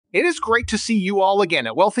It is great to see you all again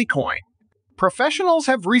at Wealthy Coin. Professionals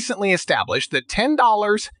have recently established that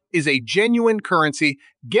 $10 is a genuine currency.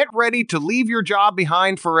 Get ready to leave your job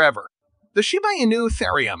behind forever. The Shiba Inu,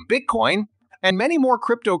 Ethereum, Bitcoin, and many more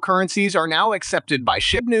cryptocurrencies are now accepted by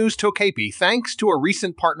Shib News Tokapi thanks to a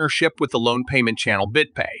recent partnership with the loan payment channel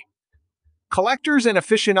BitPay. Collectors and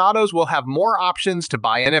aficionados will have more options to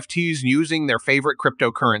buy NFTs using their favorite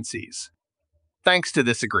cryptocurrencies, thanks to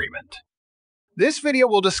this agreement. This video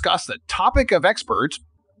will discuss the topic of experts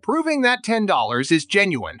proving that $10 is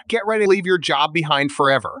genuine. Get ready to leave your job behind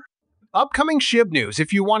forever. Upcoming Shib News.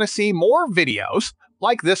 If you want to see more videos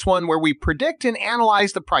like this one where we predict and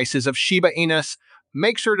analyze the prices of Shiba Inu,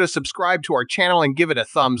 make sure to subscribe to our channel and give it a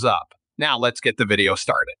thumbs up. Now let's get the video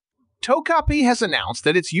started. Tokapi has announced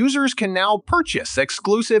that its users can now purchase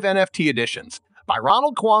exclusive NFT editions by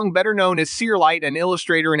Ronald Kwong, better known as Searlight, an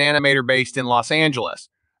illustrator and animator based in Los Angeles.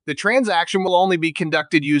 The transaction will only be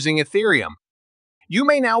conducted using Ethereum. You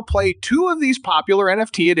may now play 2 of these popular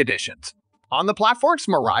NFT editions on the platforms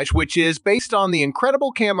Mirage, which is based on the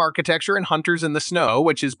incredible cam architecture, and Hunters in the Snow,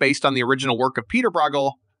 which is based on the original work of Peter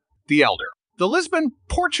Bruegel, the Elder. The Lisbon,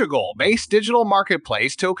 Portugal-based digital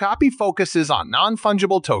marketplace Tokapi focuses on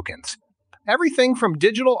non-fungible tokens. Everything from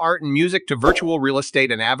digital art and music to virtual real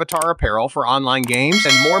estate and avatar apparel for online games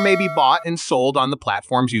and more may be bought and sold on the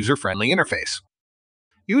platform's user-friendly interface.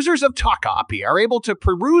 Users of Tokapi are able to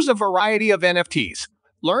peruse a variety of NFTs,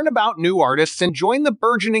 learn about new artists, and join the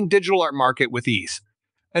burgeoning digital art market with ease.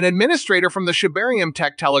 An administrator from the Shibarium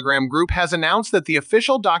Tech Telegram group has announced that the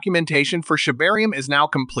official documentation for Shibarium is now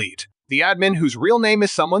complete. The admin, whose real name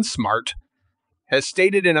is Someone Smart, has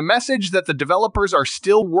stated in a message that the developers are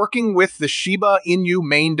still working with the Shiba Inu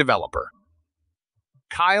main developer,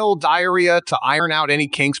 Kyle Diarrhea, to iron out any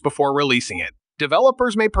kinks before releasing it.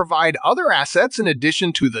 Developers may provide other assets in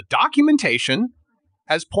addition to the documentation,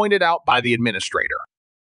 as pointed out by the administrator.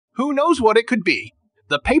 Who knows what it could be?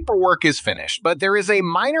 The paperwork is finished, but there is a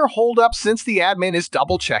minor holdup since the admin is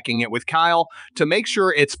double-checking it with Kyle to make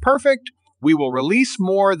sure it's perfect. We will release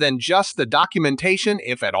more than just the documentation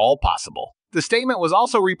if at all possible. The statement was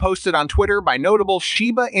also reposted on Twitter by notable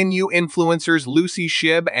Shiba Inu influencers Lucy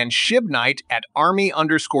Shib and Shib Knight at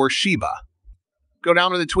Army_Shiba. Go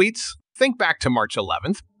down to the tweets. Think back to March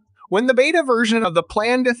 11th, when the beta version of the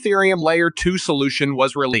planned Ethereum Layer 2 solution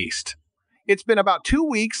was released. It's been about 2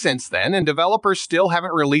 weeks since then, and developers still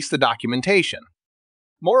haven't released the documentation.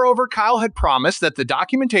 Moreover, Kyle had promised that the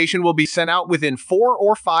documentation will be sent out within 4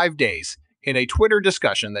 or 5 days in a Twitter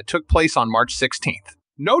discussion that took place on March 16th.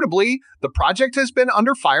 Notably, the project has been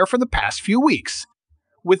under fire for the past few weeks,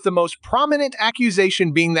 with the most prominent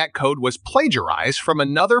accusation being that code was plagiarized from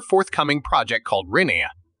another forthcoming project called Rinea.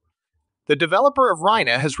 The developer of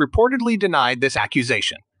Rinea has reportedly denied this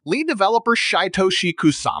accusation. Lead developer Shitoshi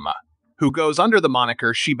Kusama, who goes under the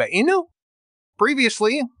moniker Shiba Inu.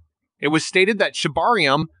 Previously, it was stated that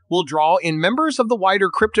Shibarium will draw in members of the wider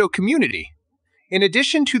crypto community, in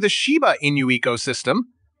addition to the Shiba Inu ecosystem,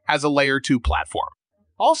 as a Layer 2 platform.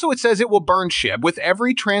 Also, it says it will burn Shib with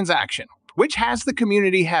every transaction, which has the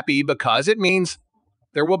community happy because it means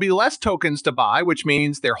there will be less tokens to buy, which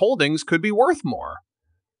means their holdings could be worth more.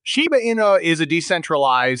 Shiba Inu is a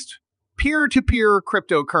decentralized, peer-to-peer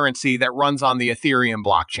cryptocurrency that runs on the Ethereum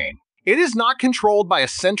blockchain. It is not controlled by a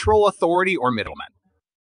central authority or middleman.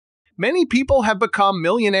 Many people have become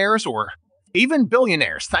millionaires or even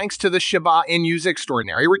billionaires thanks to the Shiba Inu's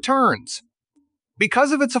extraordinary returns.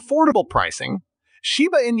 Because of its affordable pricing,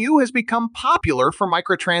 Shiba Inu has become popular for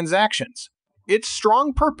microtransactions. Its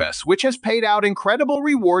strong purpose, which has paid out incredible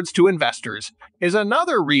rewards to investors, is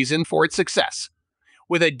another reason for its success.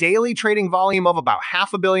 With a daily trading volume of about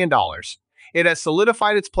 $500 million, it has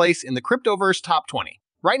solidified its place in the cryptoverse top 20.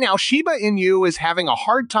 Right now, Shiba Inu is having a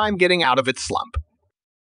hard time getting out of its slump.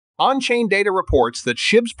 On-chain data reports that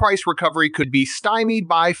Shib's price recovery could be stymied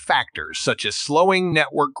by factors such as slowing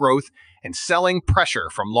network growth and selling pressure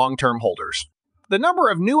from long-term holders. The number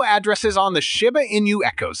of new addresses on the Shiba Inu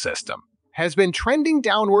ecosystem has been trending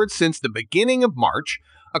downward since the beginning of March,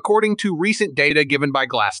 according to recent data given by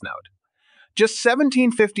Glassnode. Just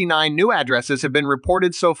 1,759 new addresses have been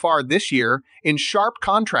reported so far this year, in sharp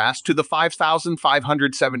contrast to the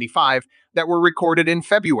 5,575 that were recorded in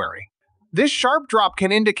February. This sharp drop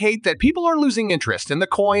can indicate that people are losing interest in the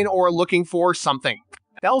coin or looking for something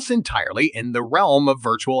else entirely in the realm of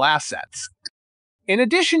virtual assets. In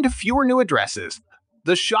addition to fewer new addresses,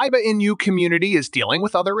 the Shiba Inu community is dealing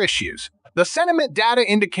with other issues. The sentiment data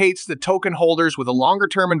indicates that token holders with a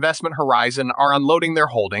longer-term investment horizon are unloading their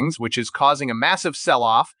holdings, which is causing a massive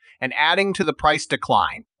sell-off and adding to the price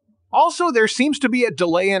decline. Also, there seems to be a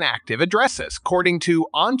delay in active addresses, according to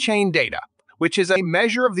on-chain data, which is a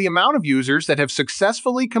measure of the amount of users that have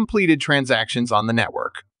successfully completed transactions on the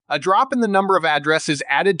network. A drop in the number of addresses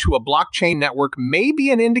added to a blockchain network may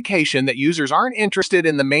be an indication that users aren't interested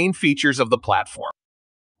in the main features of the platform.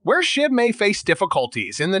 Where Shib may face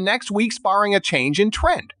difficulties in the next weeks barring a change in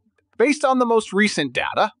trend. Based on the most recent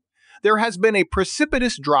data, there has been a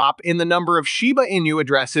precipitous drop in the number of Shiba Inu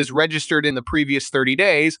addresses registered in the previous 30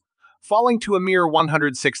 days, falling to a mere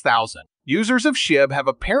 106,000. Users of Shib have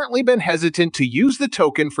apparently been hesitant to use the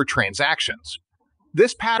token for transactions.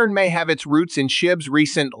 This pattern may have its roots in Shib's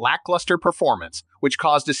recent lackluster performance, which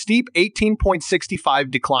caused a steep 18.65%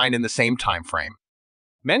 decline in the same time frame.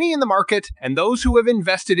 Many in the market and those who have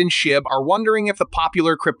invested in Shib are wondering if the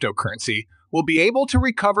popular cryptocurrency will be able to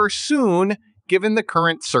recover soon given the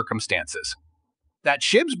current circumstances. That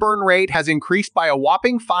Shib's burn rate has increased by a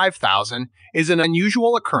whopping 5,000 is an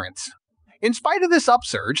unusual occurrence. In spite of this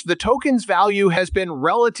upsurge, the token's value has been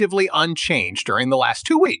relatively unchanged during the last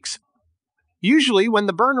 2 weeks. Usually, when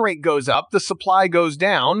the burn rate goes up, the supply goes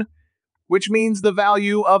down, which means the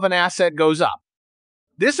value of an asset goes up.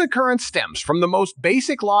 This occurrence stems from the most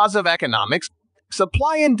basic laws of economics.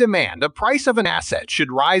 Supply and demand. A price of an asset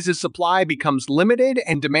should rise as supply becomes limited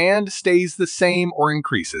and demand stays the same or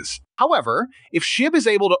increases. However, if Shib is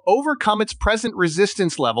able to overcome its present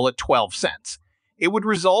resistance level at 12 cents, it would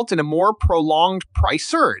result in a more prolonged price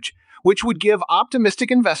surge, which would give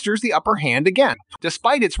optimistic investors the upper hand again,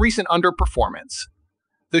 despite its recent underperformance.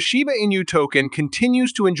 The Shiba Inu token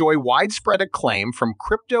continues to enjoy widespread acclaim from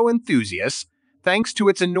crypto enthusiasts thanks to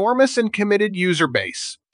its enormous and committed user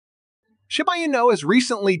base. Shiba Inu has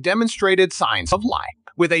recently demonstrated signs of life,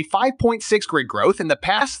 with a 5.6% grid growth in the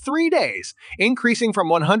past 3 days, increasing from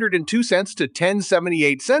 102 cents to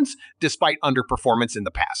 1078 cents despite underperformance in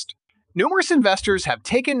the past. Numerous investors have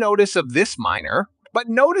taken notice of this minor, but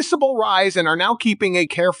noticeable rise and are now keeping a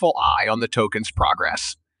careful eye on the token's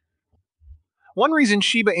progress. One reason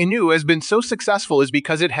Shiba Inu has been so successful is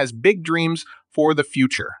because it has big dreams for the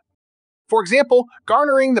future. For example,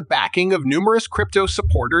 garnering the backing of numerous crypto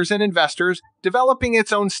supporters and investors, developing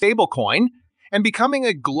its own stablecoin, and becoming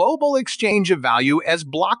a global exchange of value as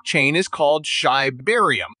blockchain is called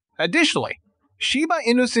Shibarium. Additionally, Shiba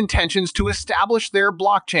Inu's intentions to establish their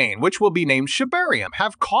blockchain, which will be named Shibarium,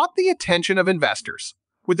 have caught the attention of investors.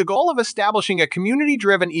 With the goal of establishing a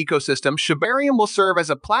community-driven ecosystem, Shibarium will serve as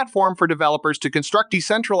a platform for developers to construct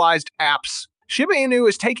decentralized apps. Shiba Inu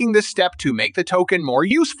is taking this step to make the token more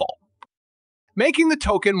useful, making the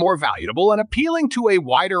token more valuable and appealing to a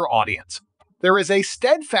wider audience. There is a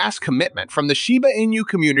steadfast commitment from the Shiba Inu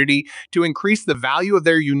community to increase the value of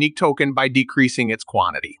their unique token by decreasing its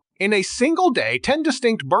quantity. In a single day, 10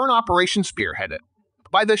 distinct burn operations spearheaded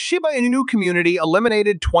by the Shiba Inu community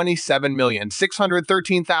eliminated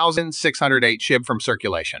 27,613,608 Shib from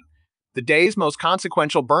circulation. The day's most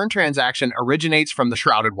consequential burn transaction originates from the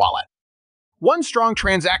Shrouded wallet. One strong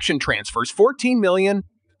transaction transfers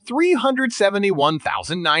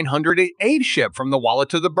 14,371,908 Shib from the wallet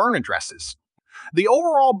to the burn addresses. The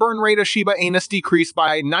overall burn rate of Shiba Inu decreased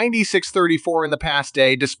by 96.34 in the past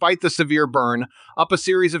day, despite the severe burn up a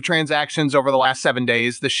series of transactions over the last 7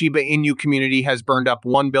 days. The Shiba Inu community has burned up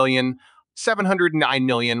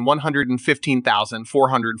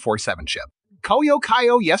 1,709,115,447 Shib.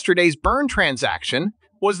 Koyo yesterday's burn transaction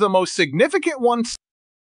was the most significant one.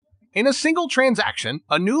 In a single transaction,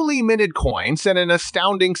 a newly minted coin sent an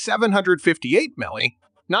astounding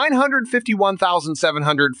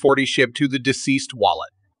 758,951,740 Shib to the deceased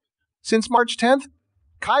wallet. Since March 10th,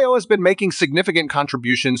 Koyo has been making significant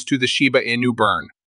contributions to the Shiba Inu burn.